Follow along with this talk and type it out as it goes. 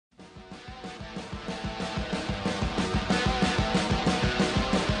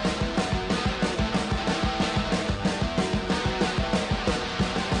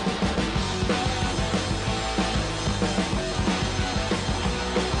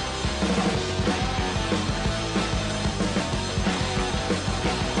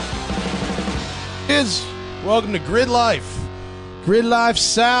is. Welcome to Gridlife. Gridlife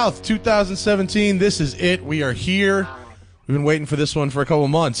South 2017. This is it. We are here. We've been waiting for this one for a couple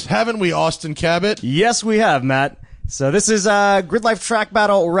months. Haven't we, Austin Cabot? Yes, we have, Matt. So this is Gridlife Track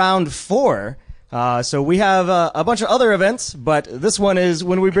Battle Round 4. So we have a bunch of other events, but this one is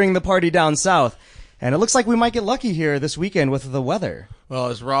when we bring the party down south. And it looks like we might get lucky here this weekend with the weather. Well,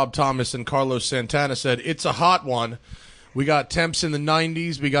 as Rob Thomas and Carlos Santana said, it's a hot one. We got temps in the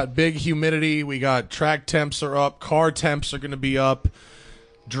 90s. We got big humidity. We got track temps are up. Car temps are going to be up.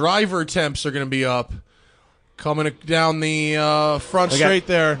 Driver temps are going to be up. Coming down the front straight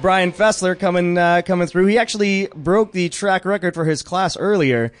there. Brian Fessler coming through. He actually broke the track record for his class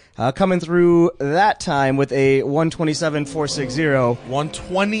earlier, coming through that time with a 127.460.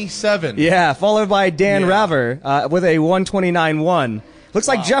 127. Yeah, followed by Dan Raver with a 129.1. Looks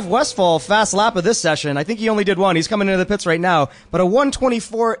like Jeff Westfall, fast lap of this session. I think he only did one. He's coming into the pits right now. But a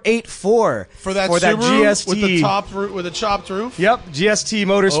 124.84 for that Subaru GST with the chopped roof. Yep, GST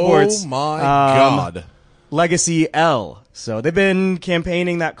Motorsports. Oh my God. Legacy L. So they've been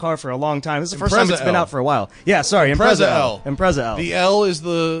campaigning that car for a long time. This is the first time it's been out for a while. Yeah, sorry, Impreza L. Impreza L. The L is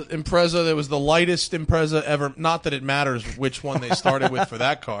the Impreza that was the lightest Impreza ever. Not that it matters which one they started with for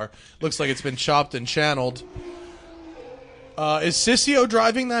that car. Looks like it's been chopped and channeled. Is Sissio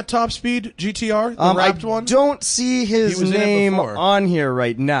driving that top speed GTR, the wrapped one? I don't see his name on here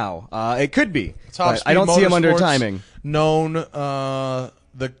right now. It could be. I don't see him under timing. Known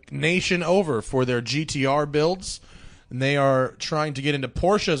the nation over for their GTR builds, and they are trying to get into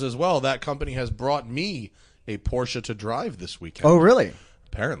Porsches as well. That company has brought me a Porsche to drive this weekend. Oh, really?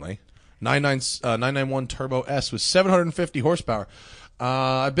 Apparently. 991 Turbo S with 750 horsepower.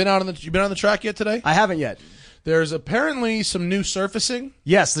 You've been on the track yet today? I haven't yet. There's apparently some new surfacing.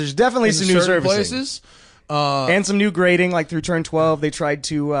 Yes, there's definitely some new surfacing. Places. And some new grading, like through turn 12. They tried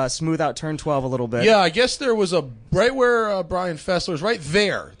to smooth out turn 12 a little bit. Yeah, I guess there was right where Brian Fessler was, right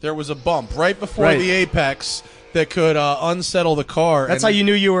there. There was a bump right before the apex that could unsettle the car. That's how you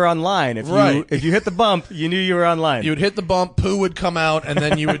knew you were on line. If you hit the bump, you knew you were on line. You would hit the bump, poo would come out, and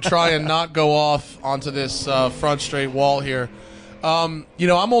then you would try and not go off onto this front straight wall here. I'm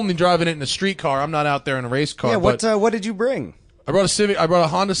only driving it in a street car. I'm not out there in a race car. Yeah, what did you bring? I brought a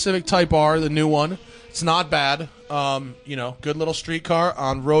Honda Civic Type R, the new one. It's not bad. Good little street car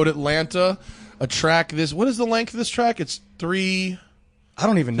on Road Atlanta. A track. What is the length of this track? It's 3. I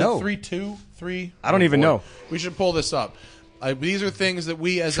don't even know. 3. I don't even know. We should pull this up. These are things that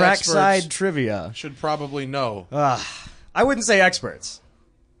we as Trackside experts trivia should probably know. I wouldn't say experts.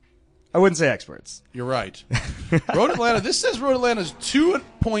 You're right. Road Atlanta. This says Road Atlanta is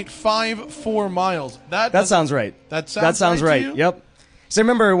 2.54 miles. That sounds right. That sounds right. To you? Yep. So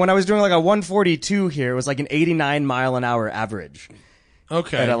remember when I was doing like a 142 here, it was like an 89 mile an hour average.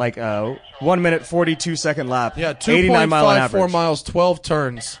 Okay. At like 1 minute 42 second lap. Yeah, 2.54 miles, 12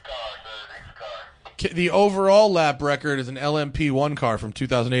 turns. The overall lap record is an LMP1 car from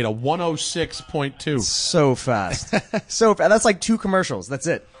 2008, a 106.2. So fast. So fast. That's like 2 commercials. That's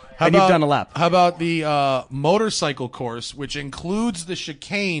it. You've done a lap. How about the motorcycle course, which includes the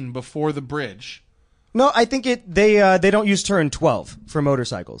chicane before the bridge? No, I think they don't use turn 12 for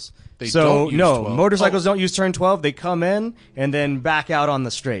motorcycles. Motorcycles don't use turn 12. They come in and then back out on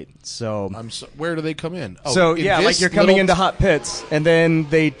the straight. So where do they come in? Like you're coming into hot pits and then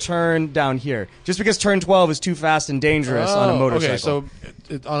they turn down here. Just because turn 12 is too fast and dangerous on a motorcycle. Okay,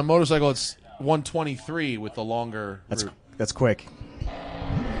 so on a motorcycle it's 123 with the longer route. That's quick.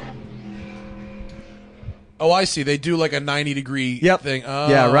 Oh, I see. They do like a 90-degree thing. Oh,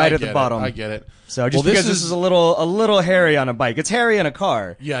 yeah, right at the bottom. I get it. So just because this is a little hairy on a bike. It's hairy in a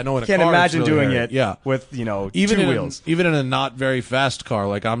car. Yeah, I know. In a can't car, imagine it's really doing hairy. it with, even 2 wheels. Even in a not very fast car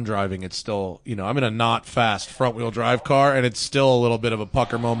like I'm driving, it's still, I'm in a not fast front-wheel drive car, and it's still a little bit of a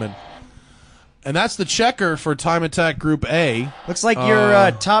pucker moment. And that's the checker for Time Attack Group A. Looks like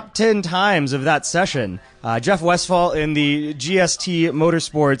your top 10 times of that session. Jeff Westfall in the GST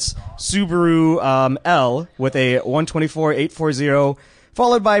Motorsports Subaru L with a 124.840,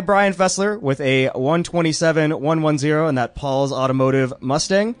 followed by Brian Fessler with a 127.110 in that Paul's Automotive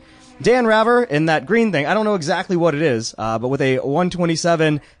Mustang. Dan Raver in that green thing, I don't know exactly what it is, but with a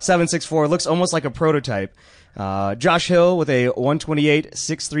 127.764, looks almost like a prototype. Josh Hill with a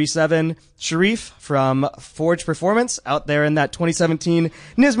 128.637. Sharif from Forge Performance out there in that 2017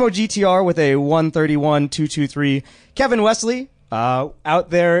 Nismo GTR with a 131.223. Kevin Wesley out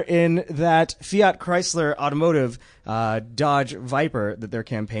there in that Fiat Chrysler Automotive Dodge Viper that they're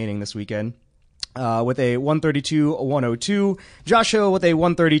campaigning this weekend. With a 132.102. Josh Hill with a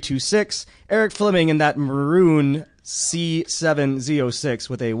 132.6. Eric Fleming in that maroon C7Z06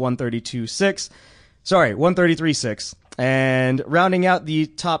 with a 132.6. Sorry, 133.6. And rounding out the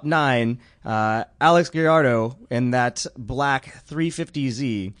top 9, Alex Gallardo in that black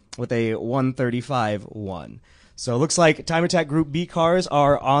 350Z with a 135.1. So it looks like Time Attack Group B cars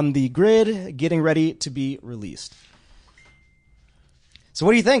are on the grid, getting ready to be released. So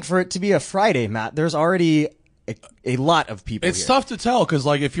what do you think for it to be a Friday, Matt? There's already a lot of people It's here. tough to tell because,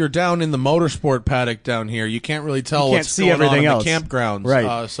 like, if you're down in the motorsport paddock down here, you can't really tell You can't what's see going everything on in else. the campgrounds.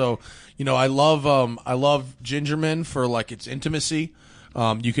 Right. So, you know, I love Gingerman for, like, its intimacy.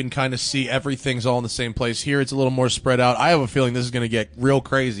 You can kind of see everything's all in the same place. Here, it's a little more spread out. I have a feeling this is going to get real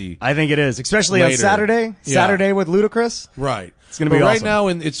crazy. I think it is, especially later. on Saturday. Yeah. Saturday with Ludacris. Right. It's going to be but right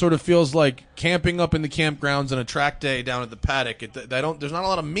awesome. now, it sort of feels like camping up in the campgrounds and a track day down at the paddock. There's not a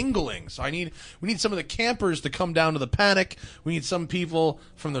lot of mingling, so we need some of the campers to come down to the paddock. We need some people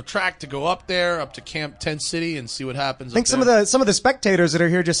from the track to go up there, up to Camp Tent City, and see what happens. I think some of the spectators that are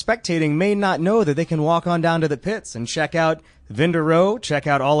here just spectating may not know that they can walk on down to the pits and check out Vendor Row, check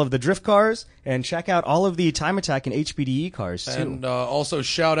out all of the drift cars, and check out all of the Time Attack and HPDE cars, too. And also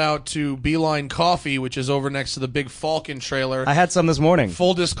shout out to Beeline Coffee, which is over next to the Big Falcon trailer. I had some this morning.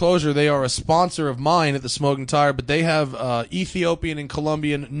 Full disclosure, they are a sponsor of mine at the Smoking Tire, but they have Ethiopian and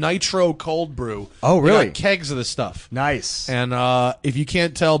Colombian nitro cold brew. Oh, They really? got kegs of this stuff. Nice. And if you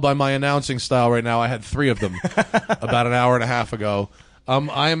can't tell by my announcing style right now, I had 3 of them about an hour and a half ago.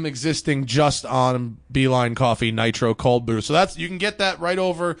 I am existing just on Beeline Coffee Nitro Cold Brew. So you can get that right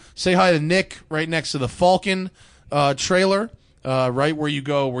over. Say hi to Nick right next to the Falcon trailer, right where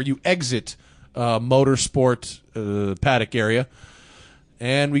you exit Motorsport paddock area.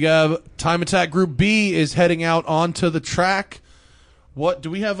 And we have Time Attack Group B is heading out onto the track. What do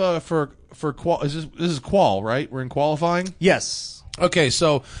we have for qual? This is qual, right? We're in qualifying? Yes. Okay,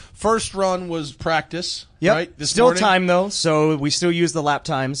 so first run was practice, Yep. right? This Still morning? time, though, so we still use the lap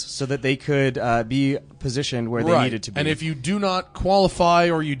times so that they could be positioned where they needed to be. And if you do not qualify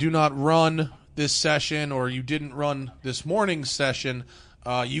or you do not run this session or you didn't run this morning's session,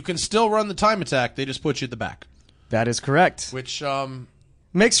 you can still run the Time Attack. They just put you at the back. That is correct. Which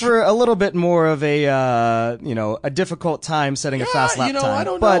makes for a little bit more of a difficult time setting a fast lap time. I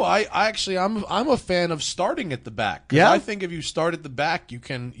don't know. I'm a fan of starting at the back. 'Cause Yeah? I think if you start at the back, you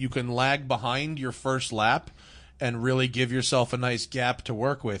can lag behind your first lap and really give yourself a nice gap to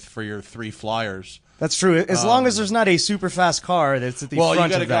work with for your 3 flyers. That's true. As long as there's not a super fast car that's at the front you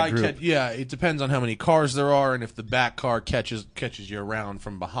got of a that guy group. it depends on how many cars there are and if the back car catches you around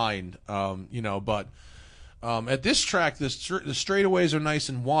from behind. But at this track, the straightaways are nice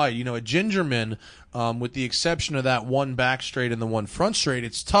and wide. You know, at Gingerman, with the exception of that one back straight and the one front straight,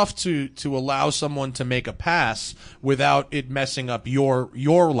 it's tough to allow someone to make a pass without it messing up your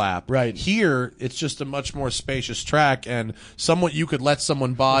lap. Right. Here, it's just a much more spacious track, and you could let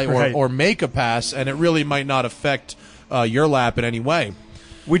someone by Right. or make a pass, and it really might not affect your lap in any way.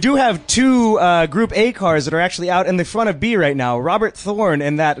 We do have 2 Group A cars that are actually out in the front of B right now. Robert Thorne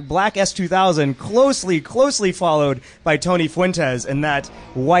in that black S2000, closely followed by Tony Fuentes in that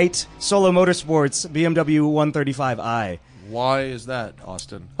white Solo Motorsports BMW 135i. Why is that,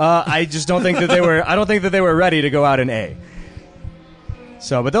 Austin? I just don't think that they were. I don't think that they were ready to go out in A.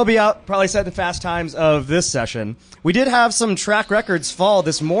 So, but they'll be out, probably set the fast times of this session. We did have some track records fall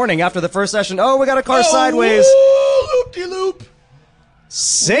this morning after the first session. Oh, we got a car sideways. Loop-de-loop.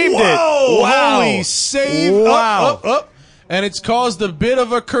 Saved Whoa, it. Wow. Holy save. Wow. Up. And it's caused a bit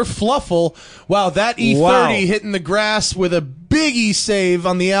of a kerfluffle. Wow, that E30 hitting the grass with a big E-save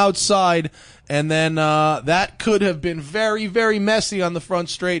on the outside. And then that could have been very, very messy on the front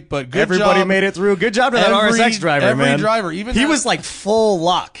straight, but good job. Everybody made it through. Good job to that RSX driver, man. Every driver. Even he was like full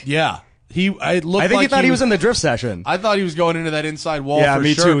lock. Yeah. I think he thought he was in the drift session. I thought he was going into that inside wall Yeah, for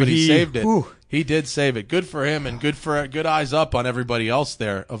me sure, too. but he saved it. Whew. He did save it. Good for him, and good eyes up on everybody else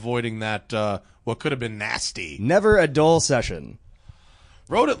there, avoiding that what could have been nasty. Never a dull session.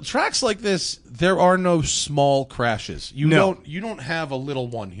 Tracks like this, there are no small crashes. You don't have a little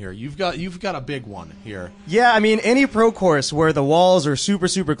one here. You've got a big one here. Yeah, I mean, any pro course where the walls are super,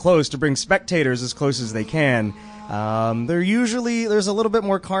 super close to bring spectators as close as they can, there's a little bit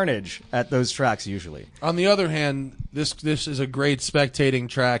more carnage at those tracks usually. On the other hand, this is a great spectating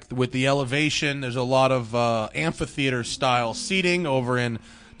track with the elevation. There's a lot of amphitheater style seating over in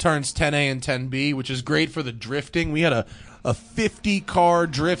turns 10A and 10B, which is great for the drifting. We had a 50-car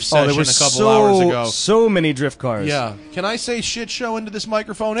drift session a couple hours ago. So many drift cars. Yeah. Can I say shit show into this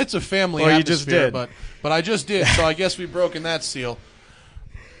microphone? It's a family Well, atmosphere. you just did. But I just did, so I guess we've broken that seal.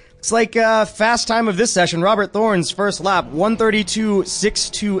 It's like fast time of this session. Robert Thorne's first lap,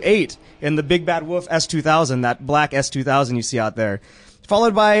 132.628 in the Big Bad Wolf S2000, that black S2000 you see out there.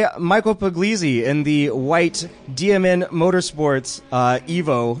 followed by Michael Puglisi in the white DMN Motorsports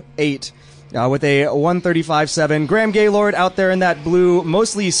Evo 8 with a 135.7. Graham Gaylord out there in that blue,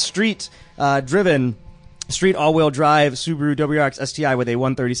 mostly street-driven, street all-wheel drive Subaru WRX STI with a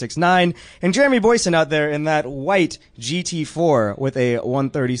 136.9. And Jeremy Boyson out there in that white GT4 with a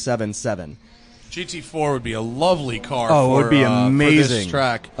 137.7. GT4 would be a lovely car. Oh, it would be amazing. For this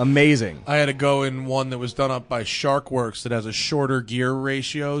track. Amazing. I had to go in one that was done up by Sharkworks that has a shorter gear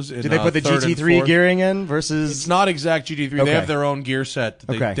ratios. Did they put the GT3 gearing in versus? It's not exact GT3. Okay. They have their own gear set.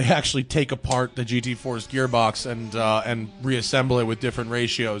 They Okay. actually take apart the GT4's gearbox and reassemble it with different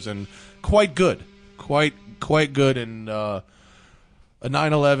ratios, and quite good. Quite good. And a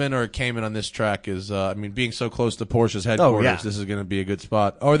 911 or a Cayman on this track is, being so close to Porsche's headquarters, This is going to be a good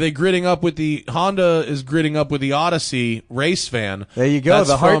spot. Are they gridding up with the Honda? Is gridding up with the Odyssey race van? There you go. That's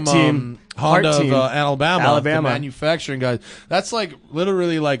the Hart from, team, Honda Hart team. of Alabama, the Alabama manufacturing guys. That's like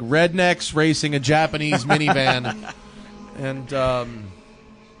literally like rednecks racing a Japanese minivan, and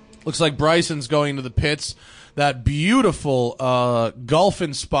looks like Bryson's going to the pits. That beautiful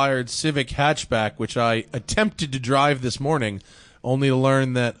Gulf-inspired Civic hatchback, which I attempted to drive this morning, only to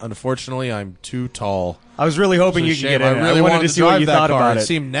learn that, unfortunately, I'm too tall. I was really hoping you could get in. I really wanted to see what you thought about it. It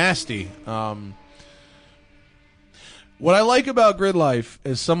seemed nasty. What I like about Gridlife,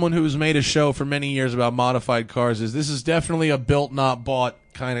 as someone who's made a show for many years about modified cars, is this is definitely a built, not bought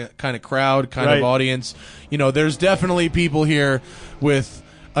kind of crowd, kind of audience. You know, there's definitely people here with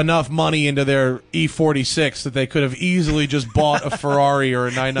enough money into their E46 that they could have easily just bought a Ferrari or a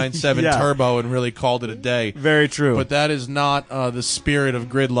 997 Turbo and really called it a day. Very true. But that is not the spirit of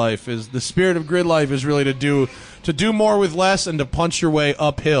Gridlife. The spirit of Gridlife is really to do more with less and to punch your way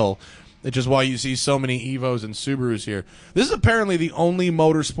uphill, which is why you see so many Evos and Subarus here. This is apparently the only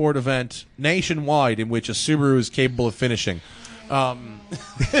motorsport event nationwide in which a Subaru is capable of finishing. I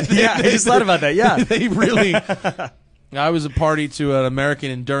just thought about that, yeah. They really... I was a party to an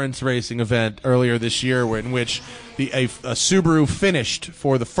American endurance racing event earlier this year, in which a Subaru finished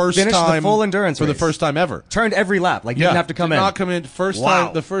for the first time, the full endurance for race. the first time ever. Turned every lap, didn't have to come did in. Not come in.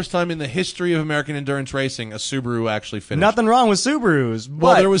 Wow. The first time in the history of American endurance racing, a Subaru actually finished. Nothing wrong with Subarus, but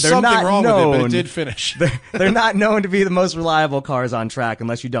well, there was something wrong with it, but it did finish. They're not known to be the most reliable cars on track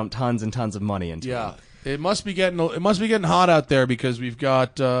unless you dump tons and tons of money into them. It must be getting hot out there because we've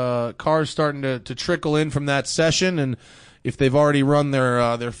got cars starting to trickle in from that session, and if they've already run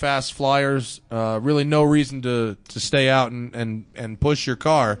their fast flyers, really no reason to stay out and push your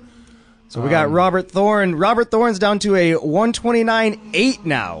car. So we got Robert Thorne. Robert Thorne's down to a 129.8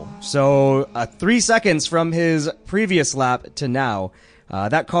 now. So 3 seconds from his previous lap to now.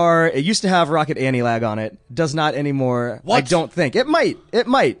 That car, it used to have rocket anti-lag on it. Does not anymore. What? I don't think. It might,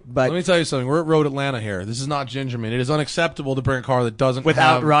 but... Let me tell you something. We're at Road Atlanta here. This is not Gingerman. It is unacceptable to bring a car that doesn't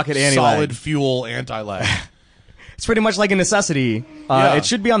without have rocket anti-lag. Solid fuel anti-lag. It's pretty much like a necessity. It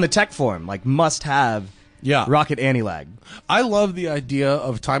should be on the tech form, must have rocket anti-lag. I love the idea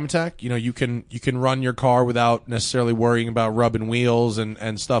of time attack. You know, you can run your car without necessarily worrying about rubbing wheels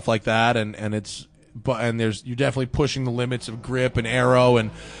and stuff like that, and you're definitely pushing the limits of grip and aero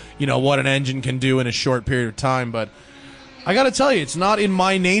and what an engine can do in a short period of time. But I got to tell you, it's not in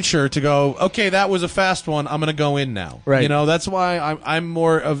my nature to go, okay, that was a fast one, I'm going to go in now. Right. That's why I'm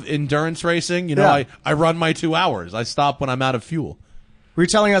more of endurance racing. I run my 2 hours. I stop when I'm out of fuel. We were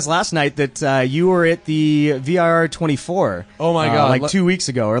telling us last night that you were at the VIR 24. Oh, my God. 2 weeks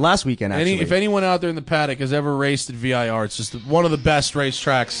ago, or last weekend, actually. If anyone out there in the paddock has ever raced at VIR, it's just one of the best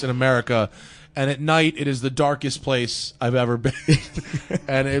racetracks in America. And at night, it is the darkest place I've ever been.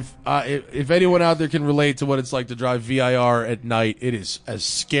 And if anyone out there can relate to what it's like to drive VIR at night, it is as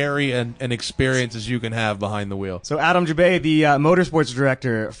scary an experience as you can have behind the wheel. So Adam Jabay, the motorsports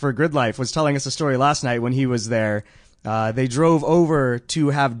director for Gridlife, was telling us a story last night when he was there. They drove over to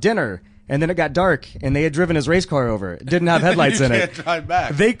have dinner, and then it got dark, and they had driven his race car over. It didn't have headlights in it. You can't drive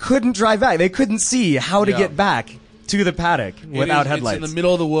back. They couldn't drive back. They couldn't see how to get back to the paddock without headlights. It's in the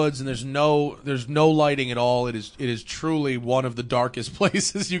middle of the woods, and there's no lighting at all. It is truly one of the darkest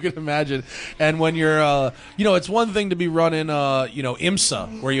places you can imagine. And when you're, it's one thing to be running,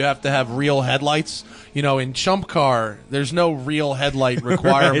 IMSA, where you have to have real headlights. In Chump Car, there's no real headlight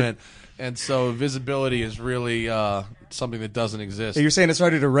requirement, and so visibility is really something that doesn't exist. You're saying it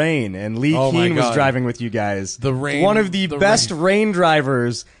started to rain, and Lee Keen was driving with you guys. The rain, one of the best rain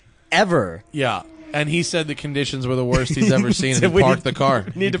drivers ever. Yeah. And he said the conditions were the worst he's ever seen, and he parked the car.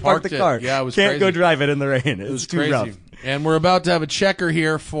 Need to park the car. Yeah, it was Can't crazy. go drive it in the rain. It was too crazy. rough. And we're about to have a checker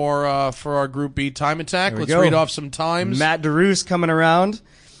here for our Group B time attack. Let's read off some times. Matt DeRoos coming around.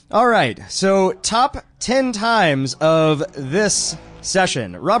 All right, so top 10 times of this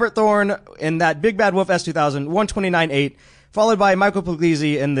session. Robert Thorne in that Big Bad Wolf S2000, 129.8, followed by Michael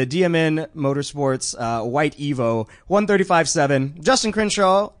Puglisi in the DMN Motorsports White Evo, 135.7. Justin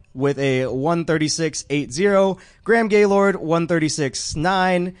Crenshaw with a 136.80. Graham Gaylord,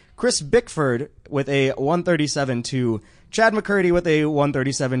 136.9. Chris Bickford with a 137.2. Chad McCurdy with a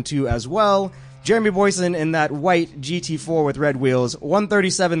 137.2 as well. Jeremy Boyson in that white GT4 with red wheels,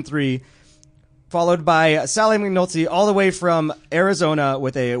 137.3. Followed by Sally McNulty all the way from Arizona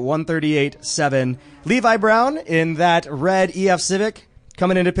with a 138.7. Levi Brown in that red EF Civic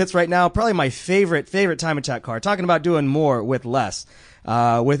coming into pits right now. Probably my favorite time attack car. Talking about doing more with less.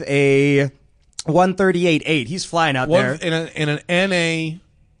 With a 138.8. He's flying out there. In an NA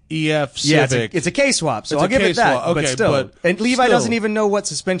EF Yeah, Civic. it's a K-swap, so It's I'll a give it that. K-swap. Okay, but still. but And Levi still. doesn't even know what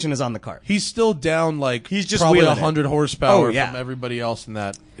suspension is on the car. He's still down like He's just probably wheeling it. 100 horsepower Oh, yeah. from everybody else in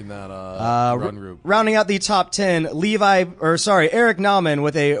that run group. Rounding out the top 10, Eric Nauman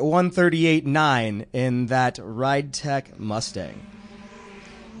with a 138.9 in that Ride Tech Mustang.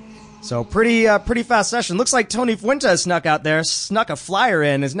 So pretty fast session. Looks like Tony Fuentes snuck a flyer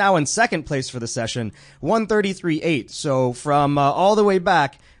in, is now in second place for the session, 133.8. So from all the way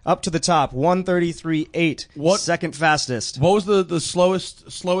back up to the top, 133.8, second fastest. What was the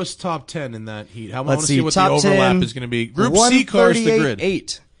slowest top 10 in that heat? I want Let's to see what the top overlap 10, is going to be. Group C cars to grid.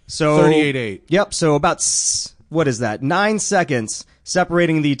 138.8. So 38.8. Yep. So about what is that? 9 seconds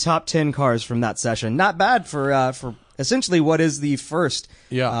separating the top 10 cars from that session. Not bad for essentially what is the first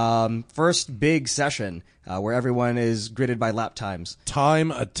big session where everyone is gridded by lap times.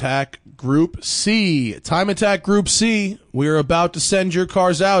 Time Attack Group C. Time Attack Group C. We are about to send your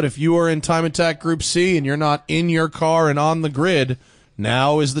cars out. If you are in Time Attack Group C and you're not in your car and on the grid,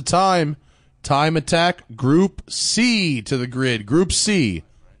 now is the time. Time Attack Group C to the grid. Group C.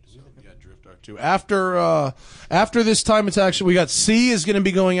 After this Time Attack, we got C is going to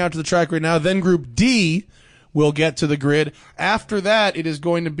be going out to the track right now. Then Group D will get to the grid. After that, it is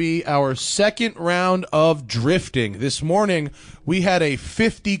going to be our second round of drifting. This morning, we had a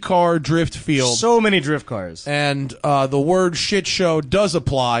 50-car drift field. So many drift cars. And the word shit show does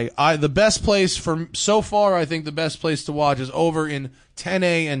apply. The best place so far, I think the best place to watch is over in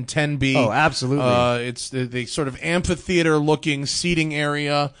 10A and 10B. Oh, absolutely. It's the sort of amphitheater-looking seating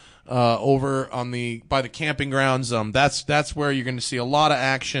area over on by the camping grounds. That's where you're going to see a lot of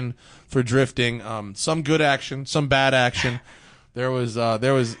action for drifting. Some good action, some bad action. There's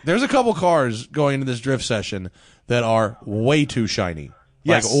a couple cars going into this drift session that are way too shiny.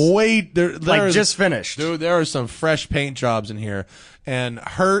 Yes. Like just finished. Dude, there are some fresh paint jobs in here. And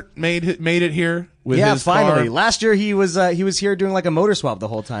Hurt made it here with his finally. car. Last year he was here doing like a motor swap the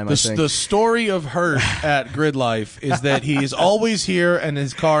whole time, I think. The story of Hurt at Gridlife is that he's always here and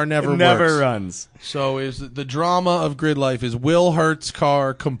his car never runs. So is the drama of Gridlife is will Hurt's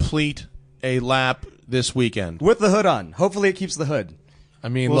car complete a lap this weekend? With the hood on. Hopefully it keeps the hood. I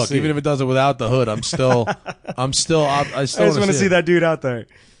mean, We'll look, see. even if it does it without the hood, I still I just want to see that dude out there.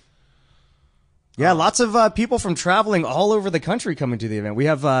 Yeah, lots of people from traveling all over the country coming to the event. We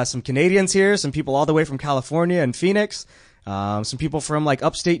have some Canadians here, some people all the way from California and Phoenix, some people from like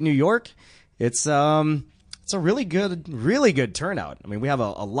upstate New York. It's a really good turnout. I mean, we have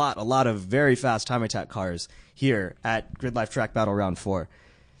a lot of very fast time attack cars here at Gridlife Track Battle Round 4.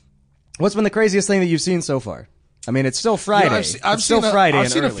 What's been the craziest thing that you've seen so far? I mean, it's still Friday. I've seen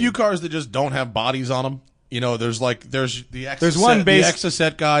a few cars that just don't have bodies on them. You know, there's the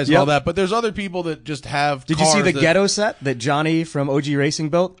Exocet guys and all that, but there's other people that just have. Did you see the Ghetto set that Johnny from OG Racing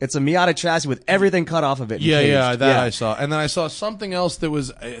built? It's a Miata chassis with everything cut off of it. I saw, and then I saw something else that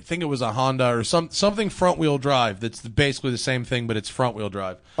was, I think it was a Honda or something front wheel drive. That's basically the same thing, but it's front wheel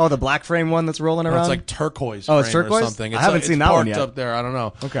drive. Oh, the black frame one that's rolling around. It's like turquoise. Oh, it's frame turquoise. or something. I haven't seen that one yet. Parked up there. I don't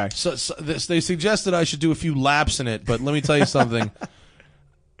know. Okay. So they suggested I should do a few laps in it, but let me tell you something.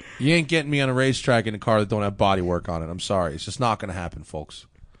 You ain't getting me on a racetrack in a car that don't have body work on it. I'm sorry. It's just not going to happen, folks.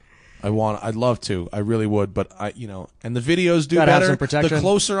 I'd love to. I really would, but and the videos do Gotta have better. some protection. The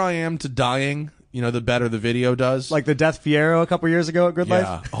closer I am to dying, the better the video does. Like the Death Fiero a couple years ago at Gridlife?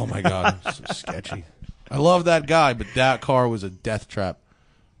 Yeah. Oh my God. So sketchy. I love that guy, but that car was a death trap.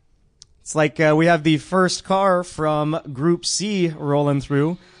 It's like we have the first car from Group C rolling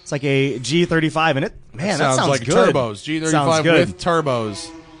through. It's like a G35 in it. Man, that sounds like good. turbos. G35 with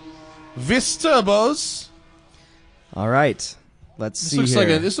turbos. Turbos. All right. Let's see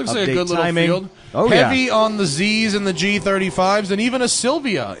This looks like a good timing. little field. Oh, Heavy on the Zs and the G35s, and even a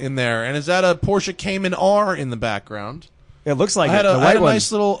Silvia in there. And is that a Porsche Cayman R in the background? It looks like I had it. a, The I had white a one.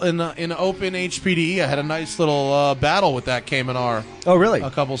 nice little in open HPD. I had a nice little battle with that Cayman R. Oh, really?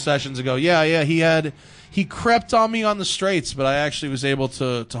 A couple sessions ago. Yeah. He crept on me on the straights, but I actually was able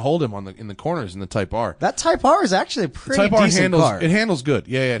to hold him in the corners in the Type R. That Type R is actually a pretty Type R decent car. It handles good.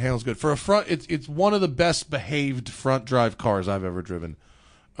 Yeah, it handles good for a front. It's one of the best behaved front drive cars I've ever driven.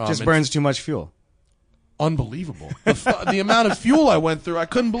 Just burns too much fuel. Unbelievable. The amount of fuel I went through, I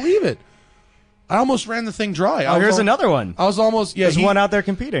couldn't believe it. I almost ran the thing dry. Here's another one. I was almost There's one out there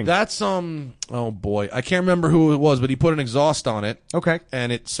competing. That's oh boy, I can't remember who it was, but he put an exhaust on it. Okay.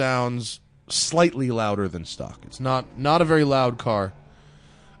 And it sounds slightly louder than stock. It's not a very loud car.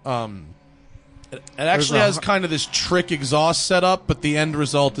 It actually has kind of this trick exhaust setup, but the end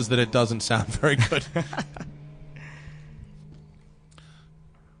result is that it doesn't sound very good.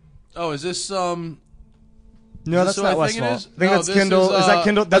 Oh, is this No, that's not Westfall. I think that's Kindle. Is that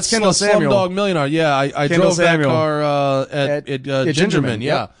Kindle? That's Kindle Slumdog Samuel. Millionaire. Yeah, I Kindle drove Samuel. that car at Gingerman.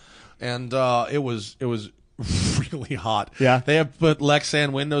 Yeah, yep. And it was really hot. Yeah. They have put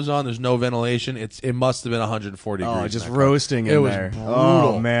Lexan windows on. There's no ventilation. It must have been 140 degrees. Oh, just roasting in there. It was brutal.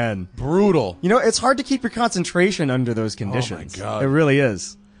 Oh man, brutal. You know, it's hard to keep your concentration under those conditions. Oh my God. It really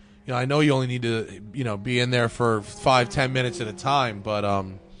is. You know, I know you only need to be in there for 5-10 minutes at a time, but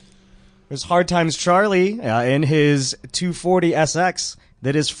There's Hard Times Charlie in his 240 SX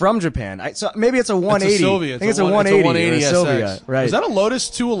that is from Japan. So maybe it's a 180. It's a Sylvia. I think it's a 180 or a Sylvia. SX. Right. Is that a Lotus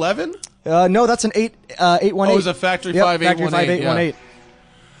 211? No, that's an 818. Oh, it's a factory 5818. Factory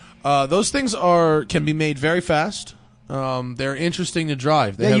 5818. Those things can be made very fast. They're interesting to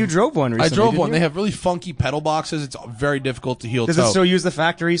drive. You drove one recently. I drove didn't one. you? They have really funky pedal boxes. It's very difficult to heel Does toe. it still use the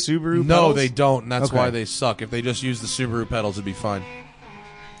factory Subaru No, pedals? they don't, and that's Okay. why they suck. If they just use the Subaru pedals, it'd be fine.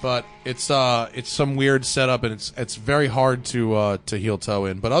 But it's some weird setup, and it's very hard to heel toe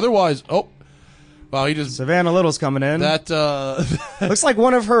in. But otherwise, wow, he just Savannah Little's coming in. that Looks like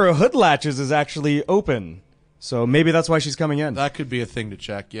one of her hood latches is actually open. So maybe that's why she's coming in. that could be a thing to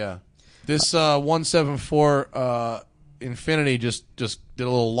check. Yeah, this 174 Infinity just did a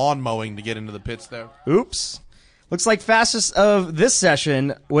little lawn mowing to get into the pits there. Oops. Looks like fastest of this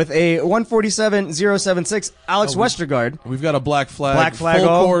session with a 147.076, Alex Westergaard. We've got a black flag. Black flag Full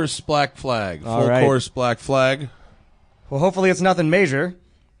all? course black flag. All Full right. course black flag. Well, hopefully it's nothing major.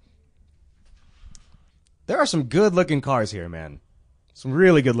 There are some good-looking cars here, man. Some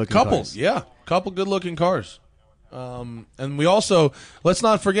really good-looking cars. Couple good-looking cars. And we also, let's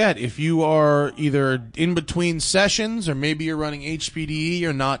not forget, if you are either in between sessions or maybe you're running HPDE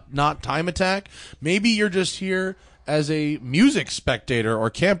or not time attack, maybe you're just here as a music spectator or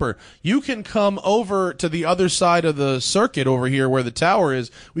camper, you can come over to the other side of the circuit over here where the tower is.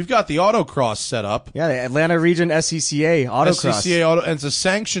 We've got the autocross set up. Yeah, the Atlanta Region SCCA autocross. And it's a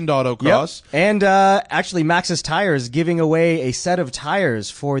sanctioned autocross. Yep. And actually, Maxxis Tires giving away a set of tires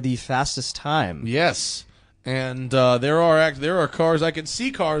for the fastest time. Yes. And there are cars. I can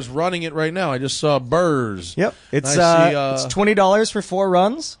see cars running it right now. I just saw Burrs. Yep. It's it's $20 for 4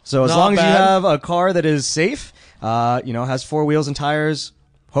 runs. So as Not long as you bad. have a car that is safe, has 4 wheels and tires,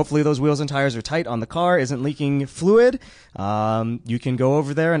 hopefully those wheels and tires are tight on the car, isn't leaking fluid, you can go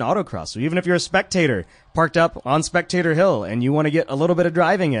over there and autocross. So even if you're a spectator parked up on Spectator Hill and you want to get a little bit of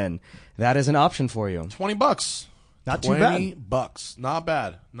driving in, that is an option for you. $20. Not too bad. $20. Not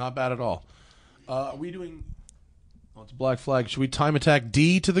bad. Not bad at all. Are we doing... Oh, it's Black Flag. Should we time attack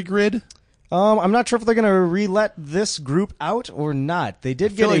D to the grid? I'm not sure if they're going to re-let this group out or not. They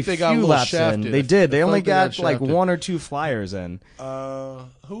did get like a they got a few little laps shafted. in. They did. They I feel only like they got got like shafted. 1 or 2 flyers in.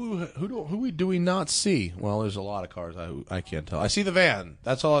 Who do we not see? Well, there's a lot of cars. I can't tell. I see the van.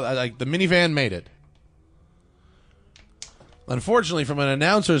 That's all. The minivan made it. Unfortunately, from an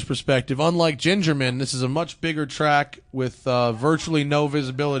announcer's perspective, unlike Gingerman, this is a much bigger track with virtually no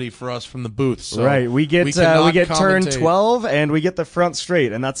visibility for us from the booth. So Right. We get cannot turn commentate. 12 and we get the front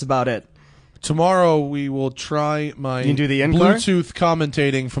straight, and that's about it. Tomorrow we will try my You can do the in-car? Bluetooth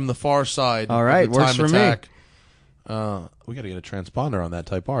commentating from the far side. All right, of the works time for me. attack. We got to get a transponder on that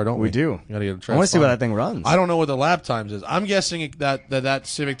Type R, don't we? We do. We got to get a transponder. I want to see what that thing runs. I don't know what the lap times is. I'm guessing that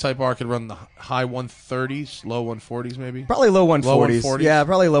Civic Type R could run the high 130s, low 140s maybe. Probably low 140s. Low 140s? Yeah,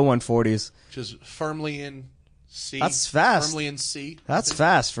 probably low 140s. Which is firmly in C. That's fast. Firmly in C. That's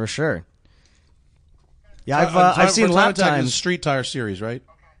fast for sure. Yeah, I've seen Time lap Attack is a times. street tire series, right?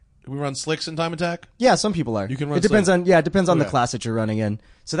 We run slicks in Time Attack. Yeah, some people are. You can run It depends slick. on it depends on the Okay. class that you're running in.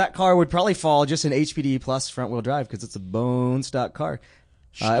 So that car would probably fall just in HPD plus front wheel drive because it's a bone stock car.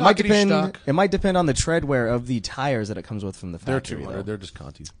 It might Stockity depend. stock. It might depend on the tread wear of the tires that it comes with from the They're factory. two. though. They're just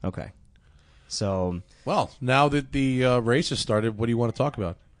Contis. Okay. So Well, now that the race has started, what do you want to talk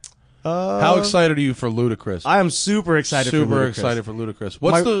about? How excited are you for Ludacris? I am super excited for Ludacris. Super excited for Ludacris.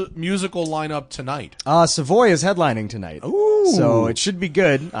 What's the musical lineup tonight? Savoy is headlining tonight. Ooh. So it should be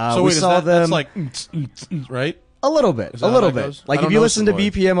good. So we wait, saw them that's like, right? a little bit. Is that how that goes? Like I don't if you know listen to Savoy.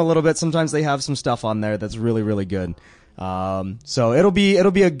 BPM a little bit, sometimes they have some stuff on there that's really, really good. So it'll be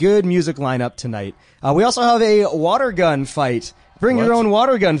a good music lineup tonight. We also have a water gun fight. Bring your What? own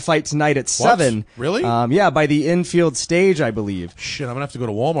water gun fight tonight at 7. Really? Yeah, by the infield stage, I believe. Shit, I'm gonna have to go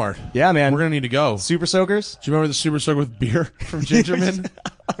to Walmart. Yeah, man. We're gonna need to go. Super Soakers? Do you remember the Super Soaker with beer from Gingerman?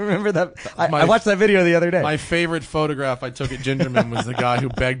 I remember that. I My- watched that video the other day. My favorite photograph I took at Gingerman was the guy who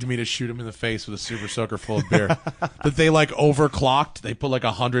begged me to shoot him in the face with a Super Soaker full of beer. That they like overclocked. They put like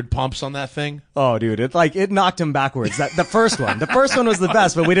 100 pumps on that thing. Oh, dude, it knocked him backwards. The first one was the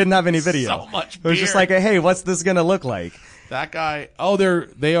best, but we didn't have any video. So much It was just beer. like, hey, what's this gonna look like? That guy. Oh,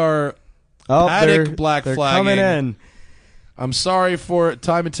 they are. Oh, Paddock black they're flagging. coming in. I'm sorry for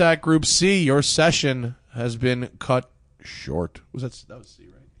Time Attack Group C. Your session has been cut short. That was C,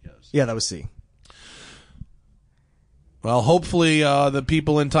 right? Yes. Yeah, that was C. Well, hopefully the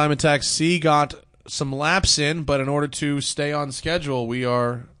people in Time Attack C got some laps in, but in order to stay on schedule, we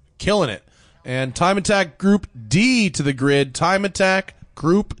are killing it. And Time Attack Group D to the grid. Time Attack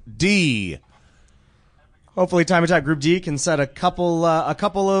Group D. Hopefully, Time Attack Group D can set a couple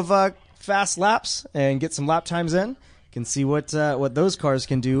of fast laps and get some lap times in. Can see what those cars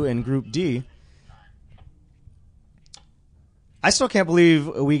can do in Group D. I still can't believe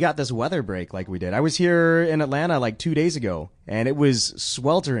we got this weather break like we did. I was here in Atlanta like 2 days ago, and it was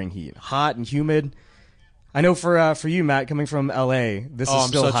sweltering heat, hot and humid. I know for you, Matt, coming from LA, this is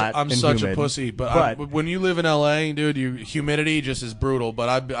still hot I'm and such humid. a pussy, but when you live in LA, dude, humidity just is brutal.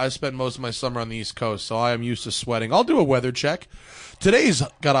 But I spent most of my summer on the East Coast, so I am used to sweating. I'll do a weather check. Today's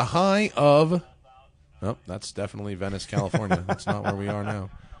got a high of. Oh, that's definitely Venice, California. That's not where we are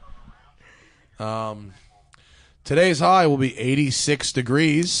now. Today's high will be 86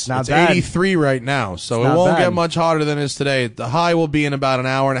 degrees. Not it's bad. 83 right now, so It's it not won't bad. get much hotter than it is today. The high will be in about an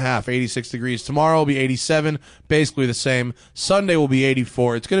hour and a half, 86 degrees. Tomorrow will be 87, basically the same. Sunday will be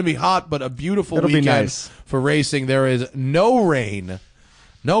 84. It's going to be hot, but a beautiful It'll be weekend nice. for racing. There is no rain.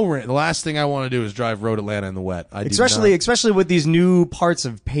 No rain. The last thing I want to do is drive Road Atlanta in the wet. Especially with these new parts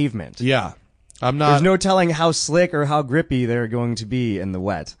of pavement. Yeah. I'm not. There's no telling how slick or how grippy they're going to be in the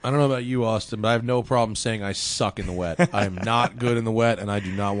wet. I don't know about you, Austin, but I have no problem saying I suck in the wet. I am not good in the wet, and I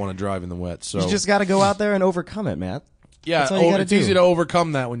do not want to drive in the wet. So You just got to go out there and overcome it, Matt. yeah, That's all you gotta it's do. easy to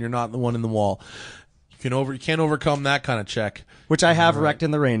overcome that when you're not the one in the wall. You can't overcome that kind of check. Which I have wrecked in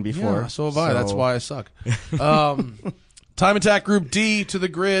the rain before. Yeah, so have I. That's why I suck. Time Attack Group D to the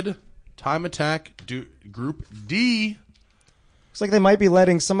grid. Time Attack Group D. Looks like they might be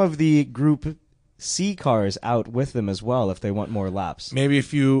letting some of the Group C cars out with them as well if they want more laps. Maybe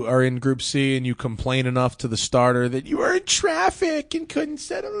if you are in Group C and you complain enough to the starter that you were in traffic and couldn't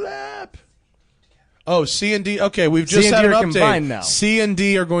set a lap. Oh, C and D. Okay, we've just C and had D an are update. combined now. C and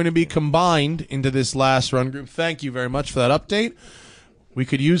D are going to be combined into this last run group. Thank you very much for that update. We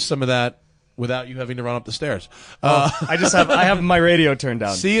could use some of that without you having to run up the stairs. I have my radio turned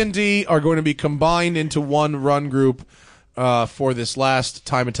down. C and D are going to be combined into one run group for this last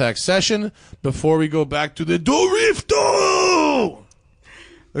Time Attack session before we go back to the Dorifto.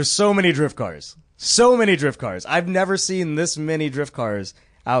 There's so many drift cars. So many drift cars. I've never seen this many drift cars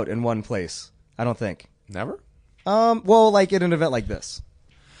out in one place. I don't think. Never? Well, like at an event like this.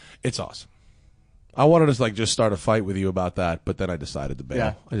 It's awesome. I wanted to just start a fight with you about that, but then I decided to bail.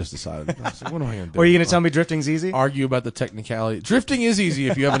 Yeah. I just decided. I was like, what am I going to do? Or are you going to tell me drifting's easy? Argue about the technicality. Drifting is easy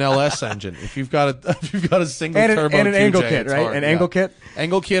if you have an LS engine. If you've got a single And turbo an QJ, angle kit, it's right? hard. An Yeah. angle kit?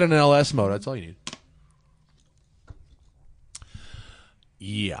 Angle kit and an LS mode. That's all you need.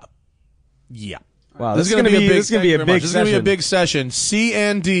 Yeah. Yeah. Wow, this is going to be a big session. This is going to be a big session. C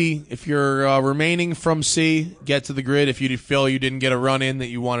and D, if you're remaining from C, get to the grid. If you feel you didn't get a run in that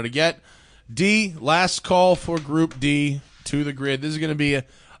you wanted to get. D, last call for Group D to the grid. This is going to be a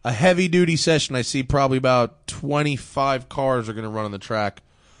heavy-duty session. I see probably about 25 cars are going to run on the track,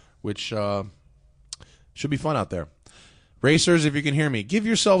 which should be fun out there. Racers, if you can hear me, give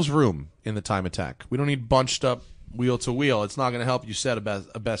yourselves room in the Time Attack. We don't need bunched up wheel to wheel. It's not going to help you set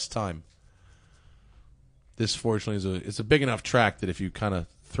a best time. This, fortunately, is a big enough track that if you kind of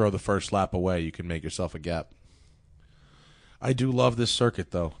throw the first lap away, you can make yourself a gap. I do love this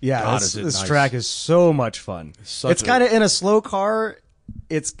circuit, though. Yeah, God, this is it nice. track is so much fun. It's kind of in a slow car.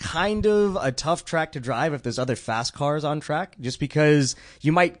 it's kind of a tough track to drive if there's other fast cars on track, just because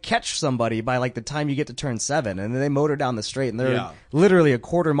you might catch somebody by like the time you get to turn 7, and then they motor down the straight and they're literally a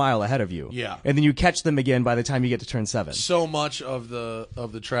quarter mile ahead of you. Yeah. And then you catch them again by the time you get to turn 7. So much of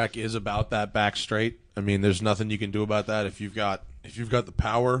the track is about that back straight. I mean, there's nothing you can do about that. If you've got the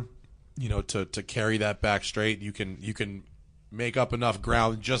power, to carry that back straight, you can make up enough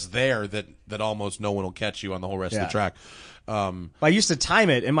ground just there that almost no one will catch you on the whole rest of the track. I used to time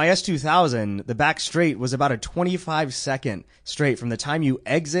it in my S2000. The back straight was about a 25-second straight from the time you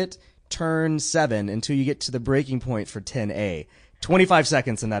exit turn 7 until you get to the braking point for 10A. 25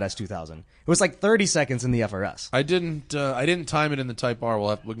 seconds in that S2000. It was like 30 seconds in the FRS. I didn't time it in the Type R.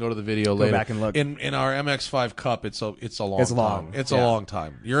 We can go to the video later. Go back and look. In our MX-5 Cup, it's a long time. It's a Yeah. long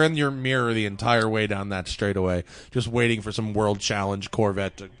time. You're in your mirror the entire way down that straightaway, just waiting for some World Challenge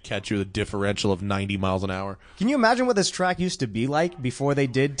Corvette to catch you with a differential of 90 miles an hour. Can you imagine what this track used to be like before they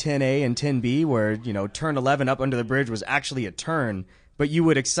did 10A and 10B, where, turn 11 up under the bridge was actually a turn, but you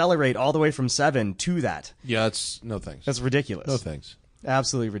would accelerate all the way from 7 to that? Yeah, no thanks. That's ridiculous. No thanks.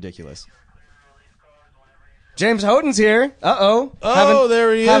 Absolutely ridiculous. James Houghton's here. Oh,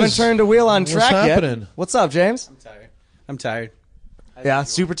 there he is. Haven't turned a wheel on track What's yet. happening? What's up, James? I'm tired. Yeah,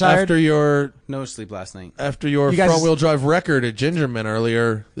 super tired. After your No sleep last night. You guys- front-wheel drive record at Gingerman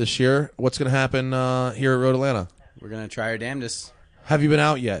earlier this year, what's going to happen here at Road Atlanta? We're going to try our damnedest. Have you been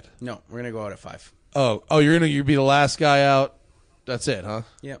out yet? No, we're going to go out at 5. Oh, you'll be the last guy out. That's it, huh?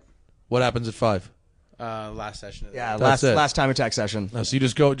 Yep. What happens at 5? Last session of the Yeah, day. last time attack session. So you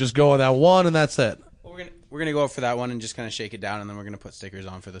just go on that one, and that's it. Well, we're gonna go out for that one and just kind of shake it down, and then we're gonna put stickers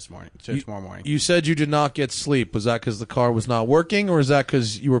on for tomorrow morning. You said you did not get sleep. Was that because the car was not working, or is that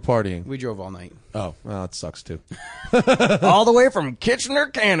because you were partying? We drove all night. Oh, well, that sucks too. All the way from Kitchener,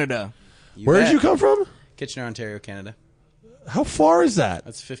 Canada. Where did you come from? Kitchener, Ontario, Canada. How far is that?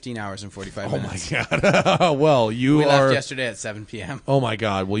 That's 15 hours and 45 Oh minutes. my god! Well, We left yesterday at 7 p.m. Oh my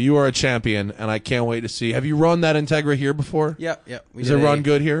god! Well, you are a champion, and I can't wait to see. Have you run that Integra here before? Yep. Does it run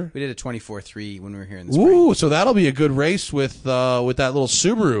good here? We did a 24.3 when we were here in the spring. Ooh, so that'll be a good race with that little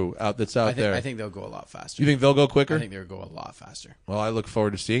Subaru that's out there. I think they'll go a lot faster. You think they'll go quicker? I think they'll go a lot faster. Well, I look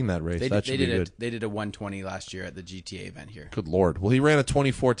forward to seeing that race. That should be good. They did a 120 last year at the GTA event here. Good lord! Well, he ran a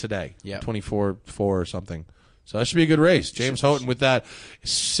 24 today. Yeah, 24.4 or something. So that should be a good race. James Houghton with that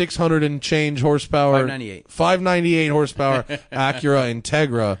 600 and change horsepower, 598 horsepower Acura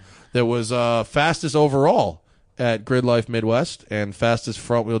Integra that was fastest overall at Gridlife Midwest and fastest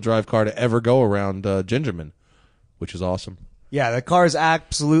front wheel drive car to ever go around Gingerman, which is awesome. Yeah, the car is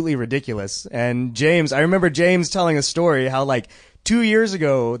absolutely ridiculous. And James, I remember James telling a story how like 2 years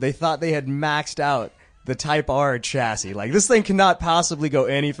ago they thought they had maxed out the Type R chassis. Like, this thing cannot possibly go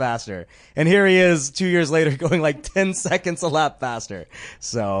any faster. And here he is 2 years later going like 10 seconds a lap faster.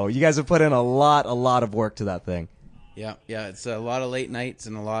 So you guys have put in a lot of work to that thing. Yeah, it's a lot of late nights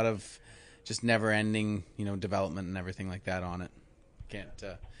and a lot of just never-ending, development and everything like that on it.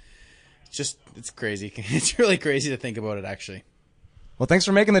 It's crazy. It's really crazy to think about it, actually. Well, thanks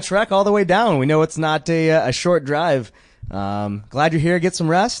for making the trek all the way down. We know it's not a short drive. Glad you're here. Get some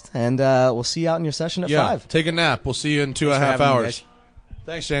rest, and we'll see you out in your session at 5. Take a nap. We'll see you in 2.5 hours.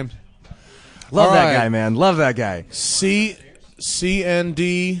 Thanks, James. Love that guy, man. Love that guy. C and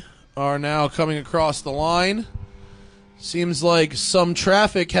D are now coming across the line. Seems like some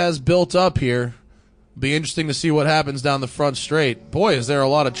traffic has built up here. Be interesting to see what happens down the front straight. Boy, is there a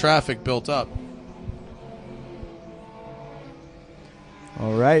lot of traffic built up.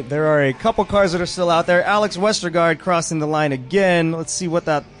 All right, there are a couple cars that are still out there. Alex Westergaard crossing the line again. Let's see what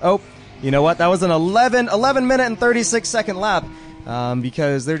that... Oh, you know what? That was an 11 minute and 36 second lap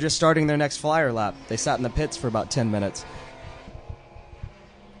because they're just starting their next flyer lap. They sat in the pits for about 10 minutes.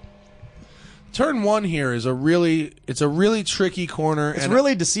 Turn 1 here is a really tricky corner. It's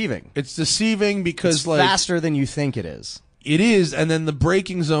really deceiving. It's deceiving because it's faster than you think it is. It is, and then the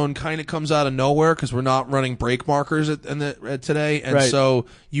braking zone kind of comes out of nowhere because we're not running brake markers at today, and so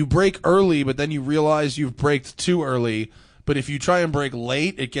you brake early, but then you realize you've braked too early. But if you try and brake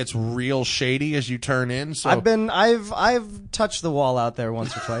late, it gets real shady as you turn in. So I've touched the wall out there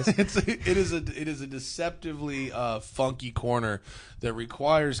once or twice. It is a deceptively funky corner that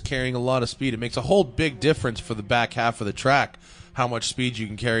requires carrying a lot of speed. It makes a whole big difference for the back half of the track how much speed you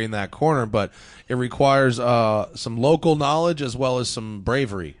can carry in that corner, but it requires some local knowledge as well as some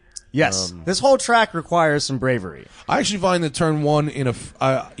bravery. Yes, this whole track requires some bravery. I actually find that turn 1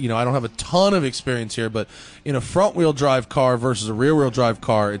 I don't have a ton of experience here, but in a front wheel drive car versus a rear wheel drive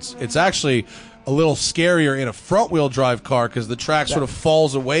car, it's actually a little scarier in a front wheel drive car because the track sort of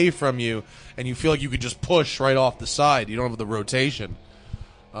falls away from you and you feel like you could just push right off the side. You don't have the rotation.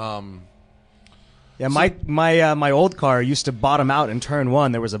 Yeah, my old car used to bottom out in turn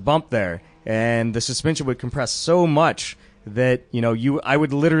one. There was a bump there, and the suspension would compress so much that I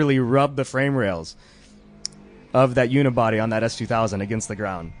would literally rub the frame rails of that unibody on that S2000 against the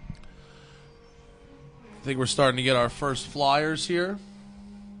ground. I think we're starting to get our first flyers here.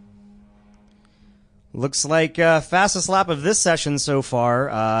 Looks like fastest lap of this session so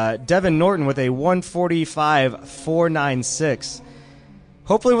far. Devin Norton with a 1:45.496.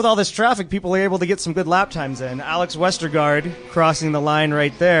 Hopefully with all this traffic, people are able to get some good lap times in. Alex Westergaard crossing the line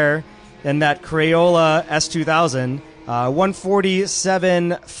right there in that Crayola S2000,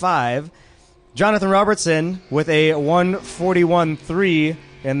 1:47.5. Jonathan Robertson with a 1:41.3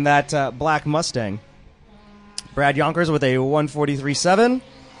 in that black Mustang. Brad Yonkers with a 1:43.7.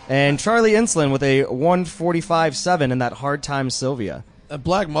 And Charlie Inslin with a 1:45.7 in that hard time Sylvia. That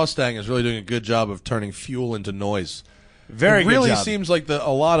black Mustang is really doing a good job of turning fuel into noise. Very it good really job. seems like a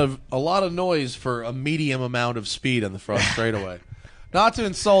lot of noise for a medium amount of speed on the front straightaway. Not to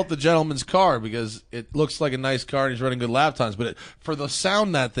insult the gentleman's car, because it looks like a nice car and he's running good lap times, but for the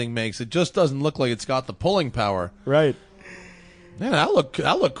sound that thing makes, it just doesn't look like it's got the pulling power. Right. Man, that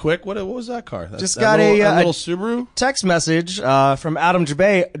look quick. What was that car? Just got a little Subaru text message from Adam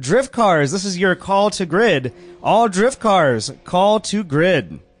Jabay. Drift cars, this is your call to grid. All drift cars, call to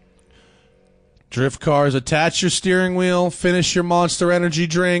grid. Drift cars, attach your steering wheel, finish your Monster Energy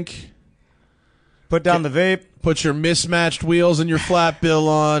drink. Put down the vape. Put your mismatched wheels and your flat bill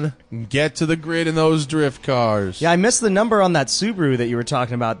on, and get to the grid in those drift cars. Yeah, I missed the number on that Subaru that you were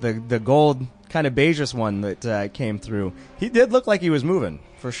talking about, the gold kind of beigeish one that came through. He did look like he was moving,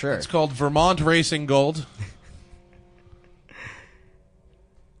 for sure. It's called Vermont Racing Gold.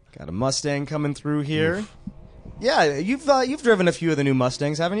 Got a Mustang coming through here. Oof. Yeah, you've driven a few of the new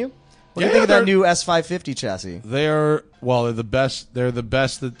Mustangs, haven't you? What do you think of that new S550 chassis? They're the best. They're the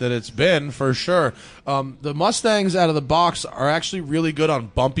best that it's been, for sure. The Mustangs out of the box are actually really good on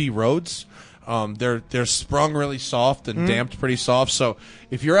bumpy roads. They're sprung really soft and damped pretty soft. So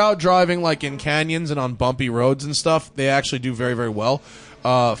if you're out driving like in canyons and on bumpy roads and stuff, they actually do very, very well.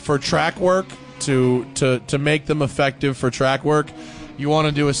 For track work, to make them effective for track work, you want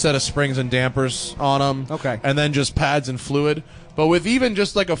to do a set of springs and dampers on them. Okay. And then just pads and fluid. But with even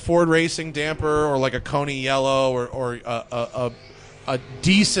just like a Ford Racing damper or like a Coney Yellow or a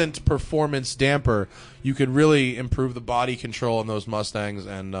decent performance damper, you could really improve the body control in those Mustangs,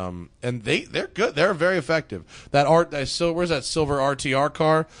 and they're good. They're very effective. Where's that silver RTR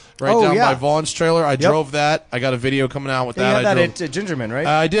car down by Vaughn's trailer? I drove that. I got a video coming out with that. You had that at Gingerman, right?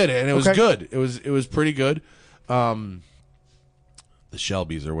 I did, and it was good. It was pretty good. The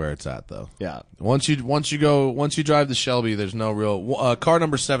Shelbys are where it's at, though. Yeah. Once you drive the Shelby, there's no real car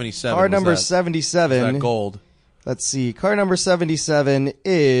number 77. Car number 77. Is that gold? Let's see. Car number 77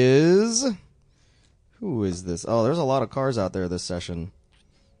 is... Who is this? Oh, there's a lot of cars out there this session.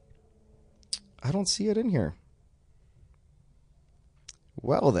 I don't see it in here.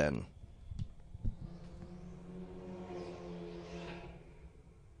 Well, then.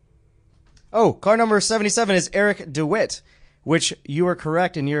 Oh, car number 77 is Eric DeWitt, which you were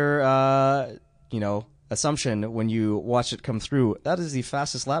correct in your, assumption when you watched it come through. That is the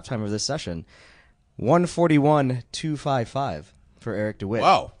fastest lap time of this session. 1:41.255 for Eric DeWitt.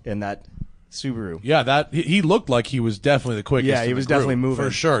 Wow. In that Subaru. Yeah, he looked like he was definitely the quickest. Yeah, he was definitely moving.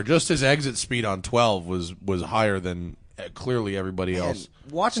 For sure. Just his exit speed on 12 was higher than clearly everybody else.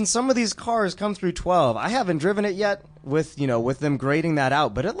 Watching some of these cars come through 12, I haven't driven it yet with them grading that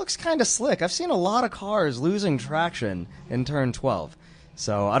out, but it looks kind of slick. I've seen a lot of cars losing traction in turn 12.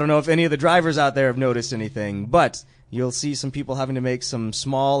 So I don't know if any of the drivers out there have noticed anything, but you'll see some people having to make some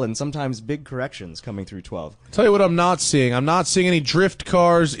small and sometimes big corrections coming through 12. Tell you what I'm not seeing. I'm not seeing any drift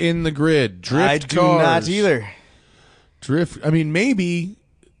cars in the grid. I do not either. Maybe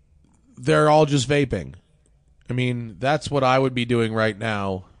they're all just vaping. I mean, that's what I would be doing right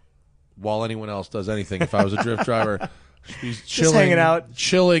now while anyone else does anything if I was a drift driver. He's just hanging out.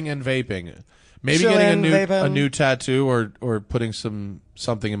 Chilling and vaping. Maybe getting a new tattoo or putting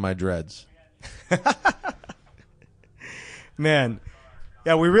something in my dreads. Man.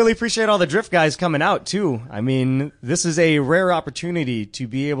 Yeah, we really appreciate all the drift guys coming out, too. I mean, this is a rare opportunity to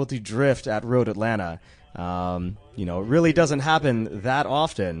be able to drift at Road Atlanta. It really doesn't happen that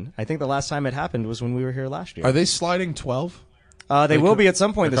often. I think the last time it happened was when we were here last year. Are they sliding 12? They will be at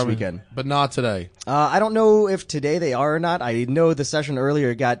some point this weekend. But not today. I don't know if today they are or not. I know the session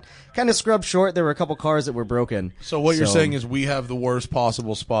earlier got kind of scrubbed short. There were a couple cars that were broken. So what you're saying is we have the worst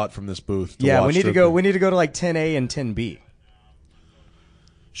possible spot from this booth to yeah, watch we need to go to like 10A and 10B.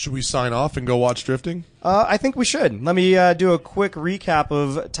 Should we sign off and go watch drifting? I think we should. Let me do a quick recap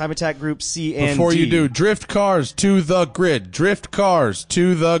of Time Attack Group C and Before D. you do, drift cars to the grid. Drift cars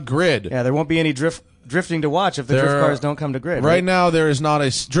to the grid. Yeah, there won't be any drifting to watch if the drift cars don't come to grid. Right now, there is not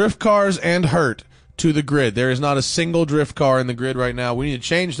a drift cars and hurt to the grid. There is not a single drift car in the grid right now. We need to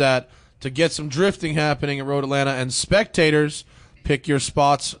change that to get some drifting happening at Road Atlanta. And spectators, pick your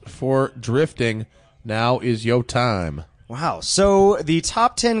spots for drifting. Now is your time. Wow. So the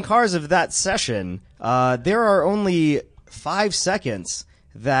top 10 cars of that session, there are only 5 seconds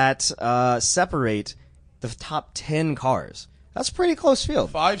that separate the top 10 cars. That's a pretty close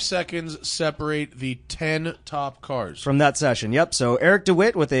field. 5 seconds separate the 10 top cars. From that session, yep. So Eric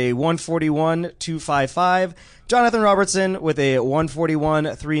DeWitt with a 141.255. Jonathan Robertson with a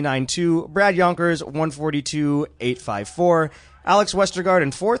 141.392. Brad Yonkers, 142.854. Alex Westergaard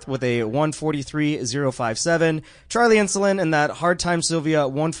in fourth with a 143.057. Charlie Insulin in that Hard Time Sylvia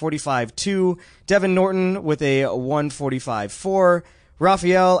 145.2. Devin Norton with a 145.4.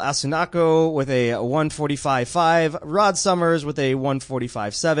 Rafael Asunako with a 145.5. Rod Summers with a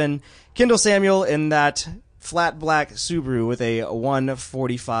 145.7. Kendall Samuel in that flat black Subaru with a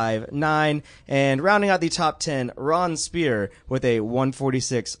 145.9. And rounding out the top 10, Ron Spear with a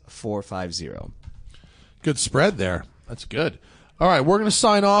 146.450. Good spread there. That's good. All right, we're going to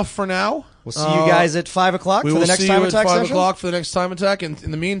sign off for now. We'll see you guys at 5 o'clock for the next Time Attack session. 5 o'clock for the next Time Attack. And in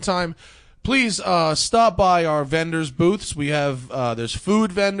the meantime, please stop by our vendors' booths. We have there's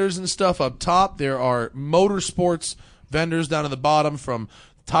food vendors and stuff up top. There are motorsports vendors down at the bottom, from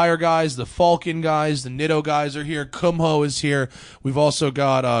Tire guys, the Falcon guys, the Nitto guys are here. Kumho is here. We've also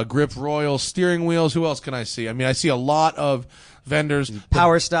got Grip Royal steering wheels. Who else can I see? I mean, I see a lot of vendors.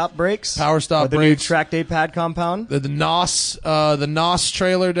 Power Stop brakes. Power Stop the brakes. new Track Day Pad compound. The NOS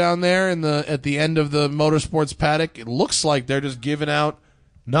trailer down there at the end of the motorsports paddock. It looks like they're just giving out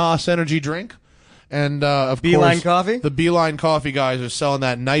NOS energy drink. And of Beeline course, Coffee? The Beeline Coffee guys are selling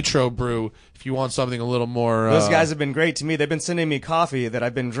that nitro brew if you want something a little more. Those guys have been great to me. They've been sending me coffee that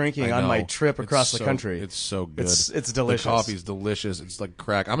I've been drinking on my trip across the country. It's so good. It's delicious. The coffee's delicious. It's like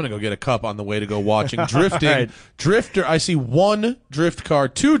crack. I'm going to go get a cup on the way to go watching drifting. Right. Drifter. I see one drift car,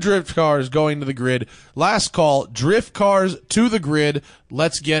 2 drift cars going to the grid. Last call, drift cars to the grid.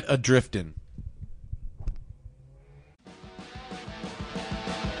 Let's get a drifting.